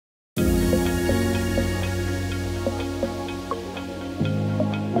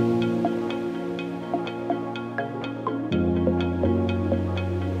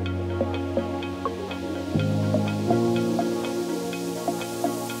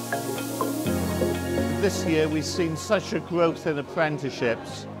This year we've seen such a growth in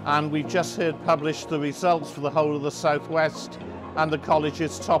apprenticeships, and we've just heard published the results for the whole of the Southwest, and the college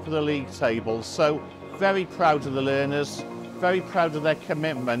is top of the league table. So very proud of the learners, very proud of their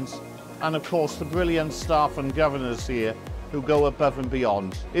commitment, and of course the brilliant staff and governors here who go above and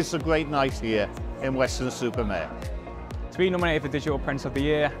beyond. It's a great night here in Weston-super-Mare. To be nominated for Digital Apprentice of the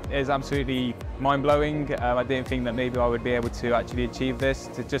Year is absolutely mind-blowing. I didn't think that maybe I would be able to actually achieve this.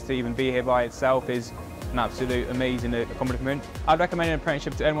 Just to even be here by itself is an absolute amazing accomplishment. I'd recommend an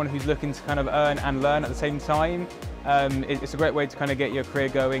apprenticeship to anyone who's looking to kind of earn and learn at the same time. It's a great way to kind of get your career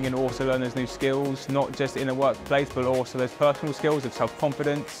going and also learn those new skills, not just in the workplace, but also those personal skills of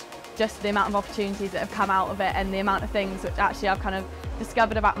self-confidence. Just the amount of opportunities that have come out of it and the amount of things which actually I've kind of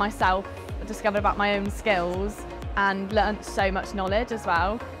discovered about myself, discovered about my own skills, and learnt so much knowledge as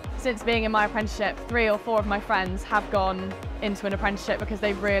well. Since being in my apprenticeship, 3 or 4 of my friends have gone into an apprenticeship because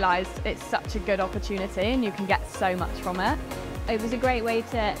they've realised it's such a good opportunity and you can get so much from it. It was a great way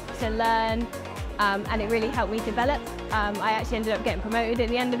to learn, and it really helped me develop. I actually ended up getting promoted at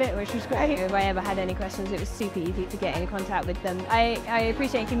the end of it, which was great. If I ever had any questions, it was super easy to get in contact with them. I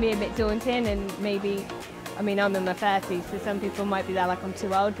appreciate it can be a bit daunting, and maybe, I mean, I'm in my 30s, so some people might be there like I'm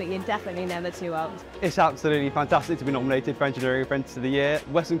too old, but you're definitely never too old. It's absolutely fantastic to be nominated for Engineering Apprentice of the Year.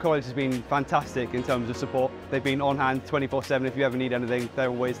 Weston College has been fantastic in terms of support. They've been on hand 24/7. If you ever need anything, they're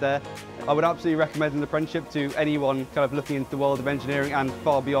always there. I would absolutely recommend an apprenticeship to anyone kind of looking into the world of engineering and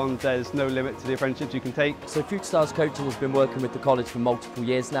far beyond. There's no limit to the apprenticeships you can take. So Future Stars Coaching has been working with the college for multiple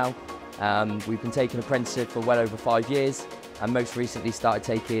years now. We've been taking apprenticeship for well over 5 years, and most recently started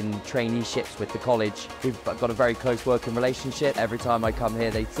taking traineeships with the college. We've got a very close working relationship. Every time I come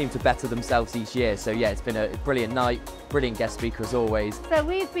here, they seem to better themselves each year. So yeah, it's been a brilliant night, brilliant guest speaker as always. So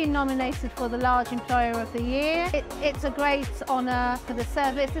we've been nominated for the Large Employer of the Year. It's a great honour for the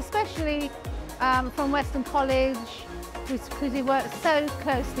service, especially from Weston College, because we work so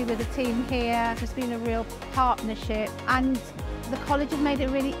closely with the team here. There's been a real partnership, and the college has made it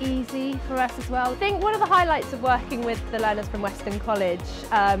really easy for us as well. I think one of the highlights of working with the learners from Weston College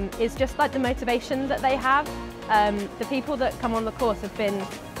is just like the motivation that they have. The people that come on the course have been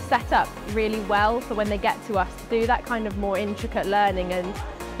set up really well for when they get to us to do that kind of more intricate learning, and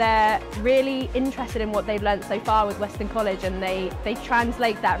they're really interested in what they've learnt so far with Weston College, and they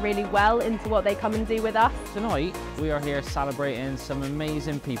translate that really well into what they come and do with us. Tonight we are here celebrating some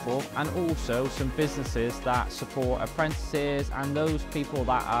amazing people and also some businesses that support apprentices and those people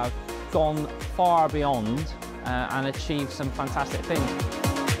that have gone far beyond and achieved some fantastic things.